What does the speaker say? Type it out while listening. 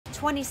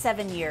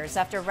27 years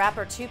after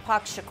rapper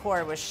Tupac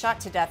Shakur was shot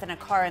to death in a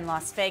car in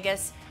Las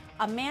Vegas,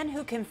 a man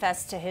who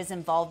confessed to his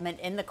involvement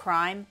in the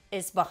crime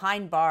is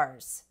behind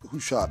bars. Who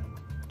shot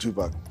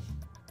Tupac?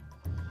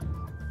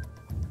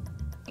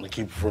 To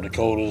keep it for the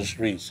code of the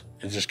streets.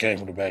 It just came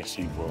from the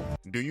backseat, bro.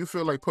 Do you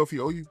feel like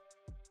Puffy owe you?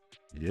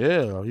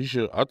 Yeah, he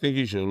should. I think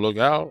he should look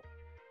out.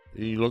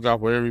 He look out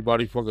for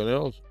everybody fucking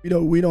else. You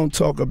know, we don't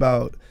talk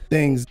about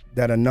things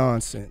that are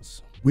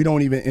nonsense. We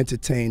don't even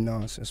entertain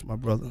nonsense, my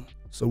brother.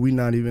 So we're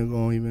not even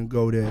going to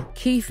go there.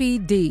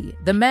 Keefe D,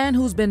 the man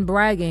who's been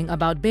bragging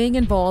about being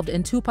involved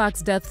in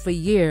Tupac's death for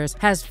years,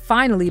 has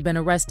finally been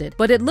arrested.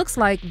 But it looks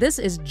like this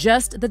is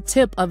just the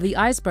tip of the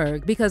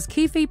iceberg, because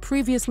Keefe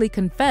previously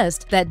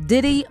confessed that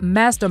Diddy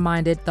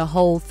masterminded the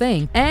whole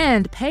thing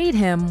and paid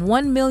him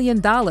 $1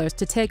 million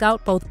to take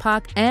out both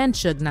Pac and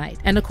Suge Knight.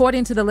 And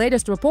according to the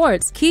latest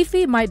reports,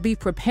 Keefe might be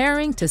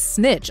preparing to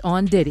snitch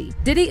on Diddy.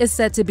 Diddy is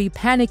said to be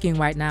panicking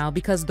right now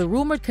because the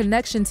rumored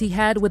connections he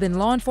had within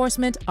law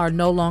enforcement are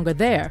no longer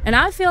there. And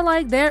I feel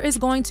like there is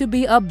going to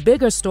be a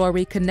bigger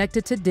story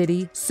connected to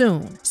Diddy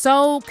soon.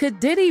 So could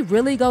Diddy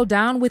really go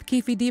down with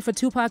Keefe D for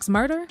Tupac's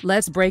murder?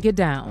 Let's break it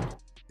down.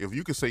 If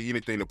you could say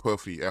anything to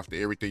Puffy after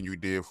everything you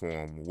did for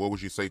him, what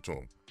would you say to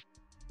him?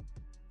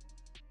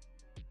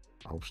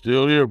 I'm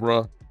still here,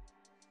 bro.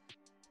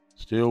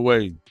 Still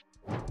waiting.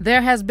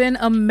 There has been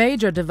a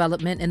major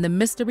development in the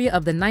mystery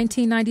of the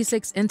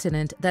 1996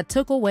 incident that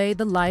took away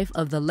the life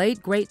of the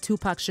late great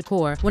Tupac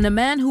Shakur, when a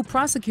man who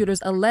prosecutors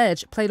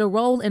allege played a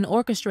role in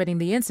orchestrating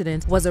the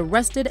incident was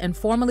arrested and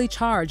formally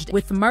charged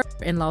with murder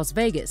in Las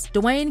Vegas.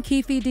 Dwayne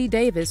Keefe D.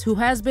 Davis, who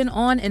has been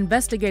on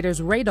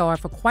investigators' radar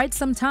for quite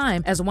some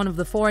time as one of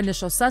the 4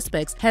 initial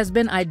suspects, has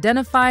been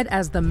identified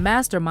as the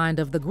mastermind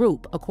of the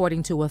group,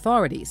 according to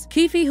authorities.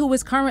 Keefe, who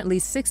is currently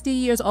 60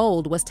 years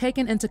old, was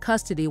taken into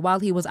custody while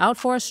he was out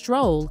for a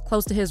stroll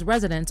close to his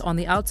residence on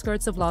the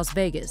outskirts of Las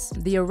Vegas.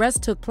 The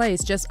arrest took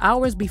place just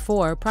hours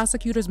before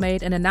prosecutors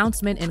made an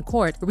announcement in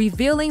court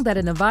revealing that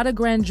a Nevada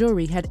grand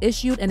jury had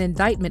issued an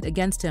indictment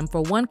against him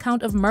for 1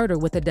 count of murder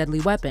with a deadly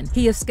weapon.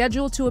 He is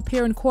scheduled to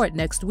appear in court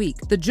next week.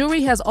 The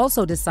jury has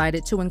also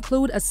decided to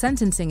include a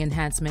sentencing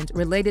enhancement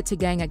related to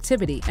gang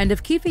activity, and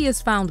if Keefe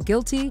is found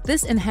guilty,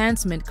 this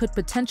enhancement could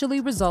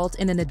potentially result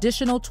in an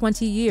additional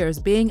 20 years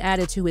being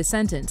added to his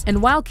sentence.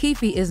 And while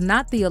Keefe is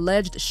not the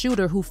alleged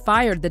shooter who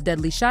fired the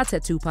deadly shots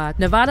at Tupac,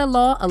 Nevada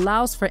law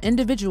allows for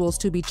individuals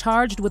to be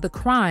charged with a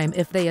crime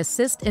if they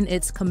assist in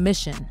its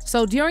commission.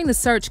 So during the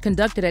search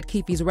conducted at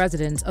Keefe's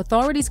residence,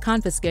 authorities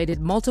confiscated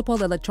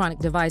multiple electronic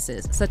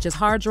devices, such as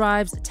hard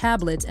drives,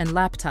 tablets, and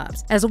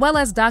laptops, as well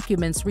as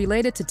documents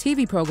related to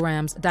TV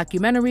programs,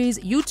 documentaries,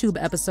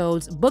 YouTube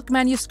episodes, book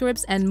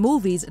manuscripts, and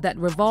movies that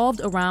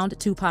revolved around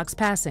Tupac's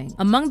passing.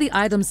 Among the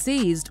items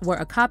seized were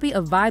a copy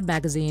of Vibe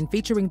magazine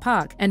featuring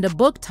Pac and a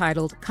book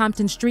titled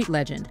Compton Street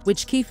Legend,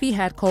 which Keefe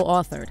had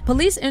co-authored.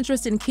 Police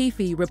interest in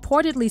Keefe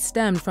reportedly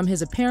stemmed from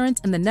his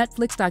appearance in the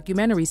Netflix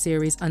documentary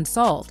series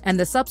Unsolved and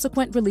the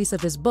subsequent release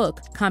of his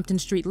book, Compton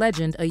Street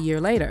Legend, a year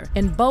later.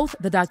 In both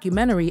the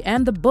documentary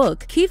and the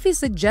book, Keefe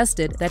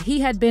suggested that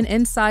he had been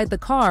inside the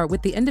car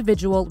with the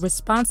individual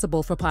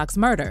responsible for Pac's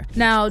murder.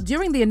 Now,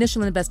 during the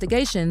initial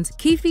investigations,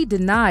 Keefe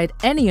denied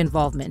any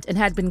involvement and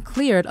had been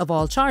cleared of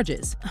all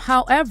charges.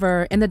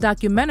 However, in the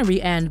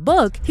documentary and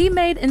book, he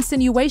made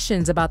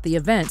insinuations about the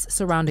events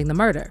surrounding the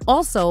murder.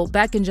 Also,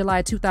 back in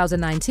July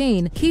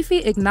 2019, Keefe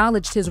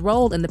acknowledged his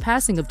role in the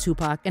passing of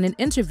Tupac in an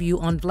interview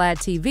on Vlad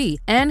TV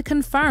and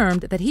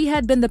confirmed that he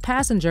had been the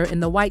passenger in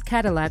the white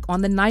Cadillac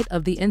on the night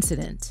of the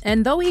incident.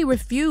 And though he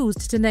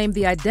refused to name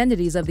the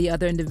identities of the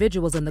other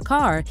individuals in the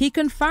car, he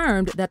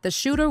confirmed that the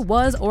shooter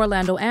was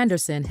Orlando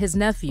Anderson, his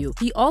nephew.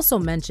 He also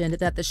mentioned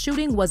that the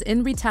shooting was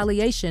in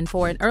retaliation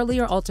for an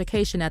earlier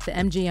altercation at the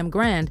MGM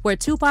Grand where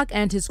Tupac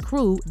and his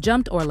crew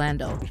jumped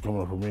Orlando. He's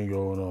coming up from me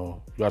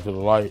going, got to the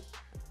light.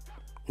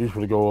 We was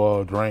gonna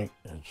go drink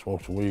and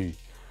smoke some weed,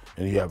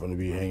 and he happened to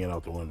be hanging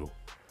out the window.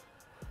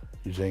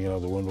 He's hanging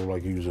out the window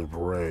like he was in a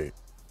parade.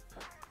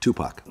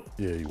 Tupac?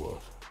 Yeah, he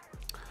was.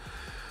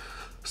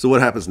 So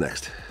what happens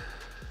next?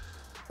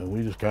 And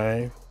we just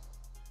came,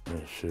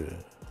 and shit.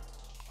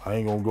 I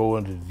ain't gonna go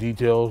into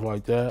details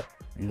like that,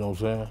 you know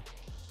what I'm saying?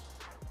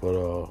 But,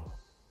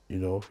 you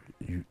know,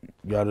 you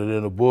got it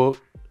in a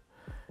book,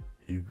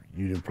 you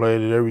done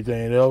played it,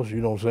 everything else,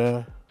 you know what I'm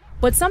saying?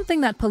 But something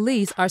that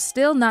police are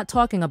still not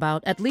talking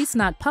about, at least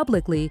not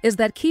publicly, is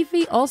that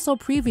Keefe also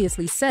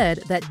previously said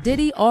that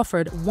Diddy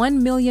offered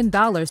 $1 million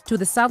to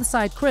the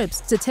Southside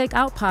Crips to take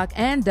out Pac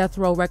and Death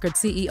Row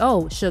Records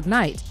CEO Suge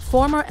Knight.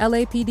 Former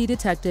LAPD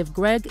detective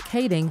Greg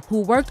Kading,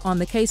 who worked on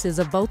the cases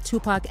of both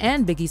Tupac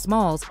and Biggie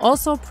Smalls,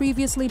 also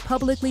previously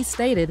publicly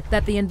stated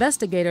that the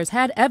investigators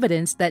had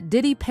evidence that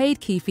Diddy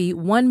paid Keefe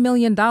 $1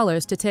 million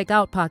to take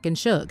out Pac and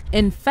Suge.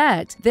 In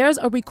fact, there's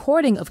a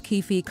recording of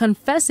Keefe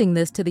confessing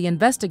this to the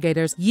investigators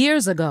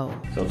years ago.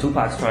 So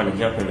Tupac's trying to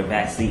jump in the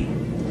back seat.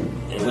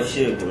 And what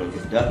Suge doing?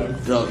 Just ducking?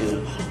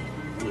 Ducking.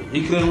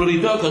 He couldn't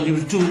really duck because he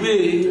was too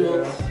big, you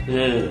know?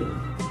 Yeah.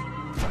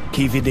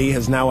 Keefe D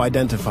has now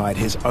identified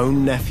his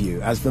own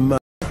nephew as the murderer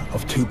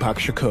of Tupac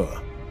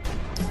Shakur.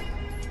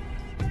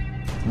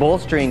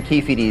 Bolstering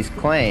Keefe D's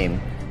claim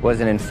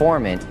was an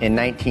informant in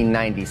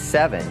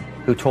 1997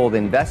 who told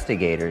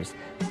investigators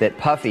that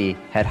Puffy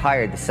had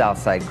hired the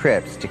Southside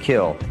Crips to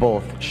kill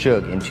both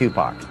Suge and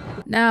Tupac.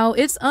 Now,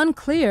 it's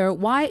unclear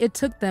why it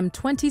took them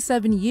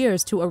 27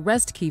 years to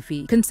arrest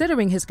Keefe,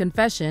 considering his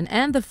confession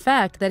and the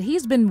fact that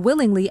he's been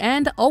willingly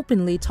and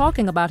openly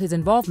talking about his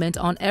involvement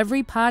on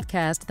every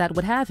podcast that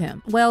would have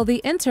him. Well, the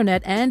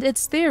internet and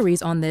its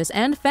theories on this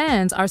and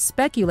fans are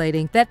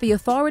speculating that the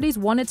authorities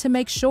wanted to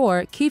make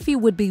sure Keefe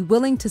would be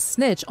willing to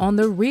snitch on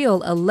the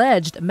real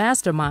alleged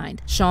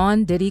mastermind,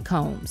 Sean Diddy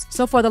Combs.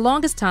 So for the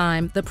longest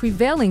time, the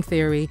prevailing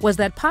theory was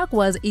that Pac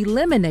was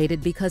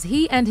eliminated because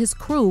he and his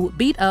crew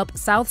beat up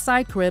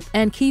Southside Crip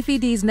and Keefe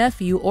D's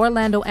nephew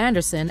Orlando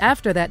Anderson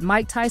after that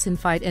Mike Tyson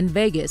fight in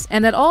Vegas,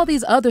 and that all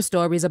these other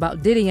stories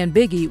about Diddy and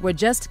Biggie were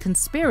just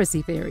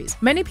conspiracy theories.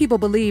 Many people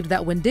believed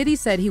that when Diddy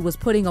said he was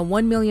putting a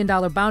 $1 million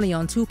bounty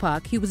on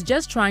Tupac, he was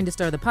just trying to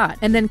stir the pot,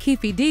 and then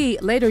Keefe D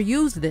later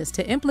used this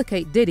to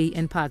implicate Diddy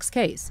in Pac's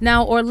case.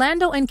 Now,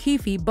 Orlando and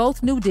Keefe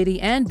both knew Diddy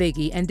and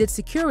Biggie and did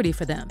security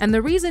for them, and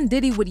the reason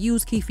Diddy would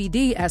use Keefe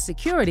D as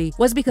security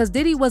was because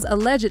Diddy was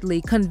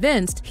allegedly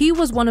convinced he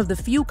was one of the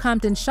few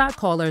Compton shot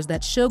callers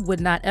that Suge would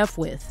not F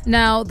with.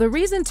 Now, the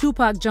reason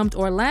Tupac jumped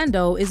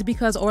Orlando is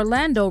because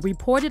Orlando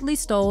reportedly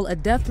stole a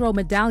death row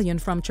medallion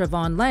from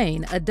Trevon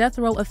Lane, a death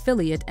row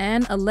affiliate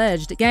and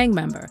alleged gang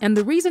member. And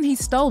the reason he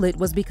stole it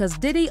was because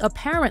Diddy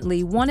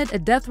apparently wanted a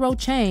death row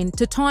chain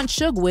to taunt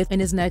Suge with in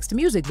his next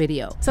music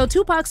video. So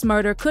Tupac's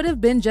murder could have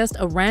been just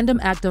a random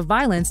act of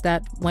violence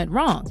that went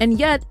wrong. And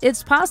yet,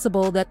 it's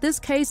possible that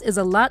this case is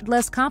a lot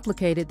less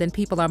complicated than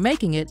people are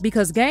making it,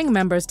 because gang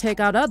members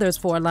take out others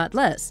for a lot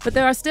less. But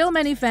there are still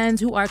many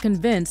fans who are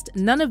convinced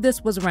none of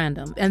this was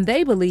random, and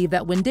they believe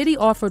that when Diddy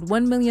offered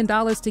 $1 million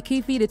to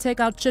Keefe to take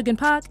out Suge and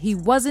Pac, he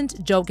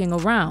wasn't joking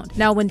around.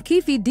 Now, when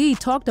Keefe D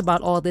talked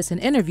about all this in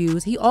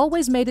interviews, he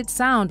always made it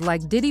sound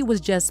like Diddy was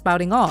just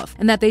spouting off,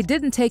 and that they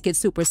didn't take it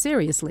super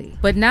seriously.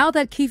 But now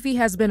that Keefe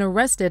has been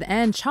arrested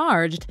and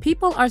charged,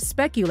 people are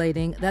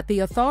speculating that the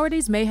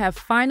authorities may have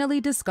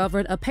finally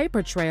discovered a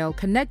paper trail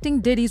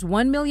connecting Diddy's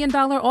 $1 million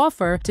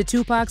offer to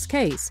Tupac's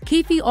case.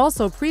 Keefe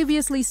also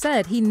previously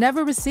said he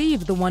never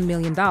received the $1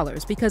 million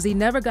because he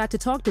never got to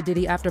talk to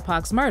Diddy after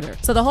Pac's murder.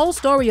 So the whole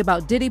story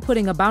about Diddy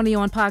putting a bounty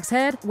on Pac's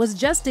head was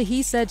just a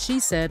he said, she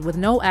said with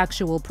no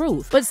actual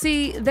proof. But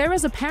see, there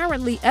is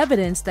apparently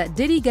evidence that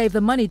Diddy gave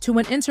the money to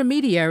an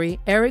intermediary,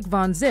 Eric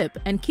Von Zip,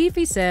 and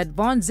Keefe said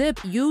Von Zip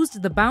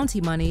used the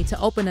bounty money to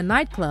open a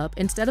nightclub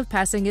instead of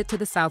passing it to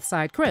the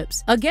Southside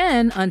Crips.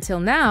 Again, until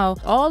now,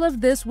 all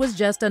of this was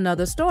just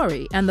another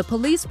story, and the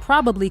police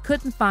probably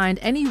couldn't find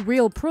any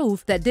real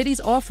proof that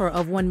Diddy's offer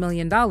of $1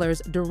 million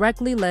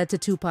directly led to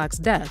Tupac's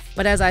death.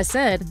 But as I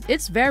said,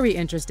 it's very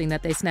interesting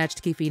that they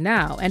snatched Keefe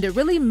now, and it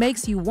really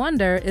makes you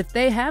wonder if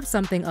they have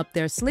something up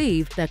their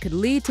sleeve that could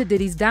lead to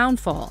Diddy's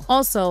downfall.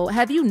 Also,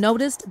 have you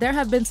noticed there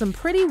have been some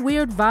pretty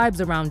weird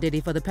vibes around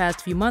Diddy for the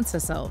past few months or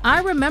so?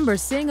 I remember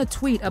seeing a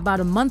tweet about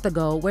a month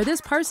ago where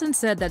this person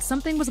said that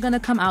something was gonna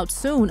come out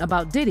soon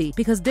about Diddy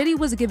because Diddy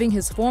was giving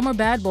his former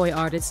Bad Boy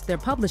artists their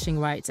publishing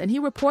rights, and he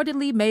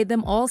reportedly made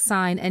them all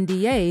sign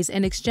NDAs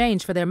in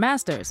exchange for their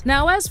masters.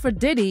 Now, as for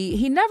Diddy,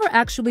 he never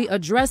actually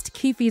addressed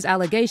Keefe's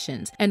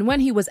allegations, and when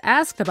he was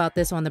asked about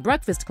this on The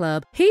Breakfast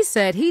Club, he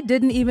said he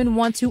didn't even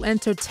want to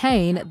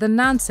entertain the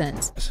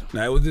nonsense.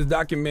 Now, it was this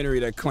documentary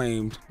that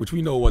claimed, which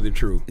we know wasn't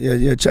true.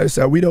 Yeah, check this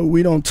out. We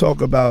don't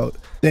talk about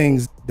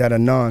things that are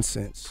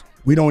nonsense.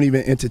 We don't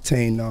even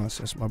entertain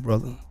nonsense, my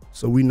brother.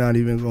 So we're not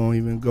even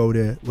going to go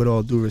there, with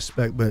all due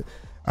respect, but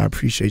I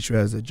appreciate you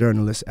as a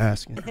journalist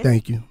asking.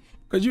 Thank you.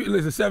 Because you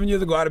listen, 7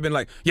 years ago, I'd have been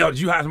like, yo, did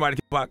you hire somebody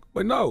to kill Pac?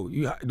 But no,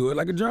 you do it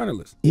like a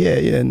journalist.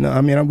 Yeah, no,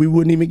 I mean, we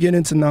wouldn't even get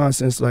into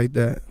nonsense like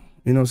that.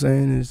 You know what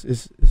I'm saying?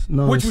 It's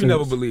nonsense. Which we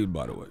never believed,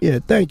 by the way. Yeah,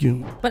 thank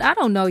you. But I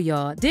don't know,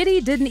 y'all. Diddy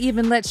didn't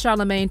even let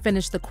Charlamagne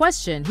finish the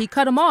question. He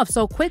cut him off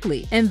so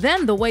quickly. And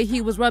then the way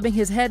he was rubbing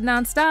his head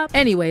nonstop.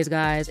 Anyways,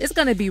 guys, it's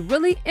gonna be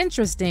really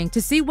interesting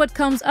to see what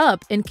comes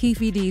up in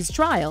Keefe D's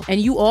trial.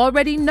 And you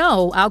already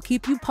know I'll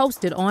keep you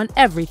posted on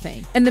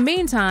everything. In the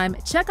meantime,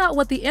 check out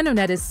what the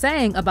internet is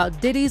saying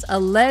about Diddy's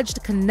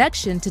alleged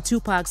connection to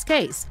Tupac's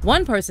case.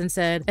 One person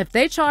said, if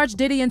they charge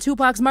Diddy in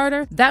Tupac's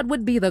murder, that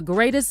would be the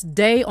greatest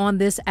day on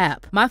this app.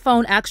 My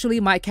phone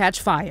actually might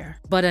catch fire.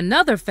 But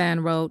another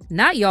fan wrote,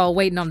 not y'all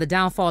waiting on the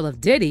downfall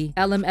of Diddy,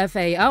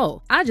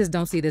 LMFAO. I just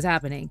don't see this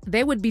happening.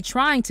 They would be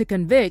trying to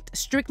convict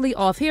strictly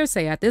off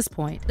hearsay at this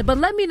point. But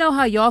let me know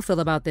how y'all feel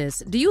about this.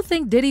 Do you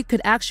think Diddy could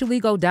actually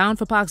go down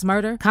for Pac's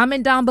murder?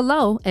 Comment down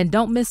below and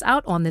don't miss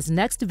out on this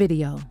next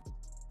video.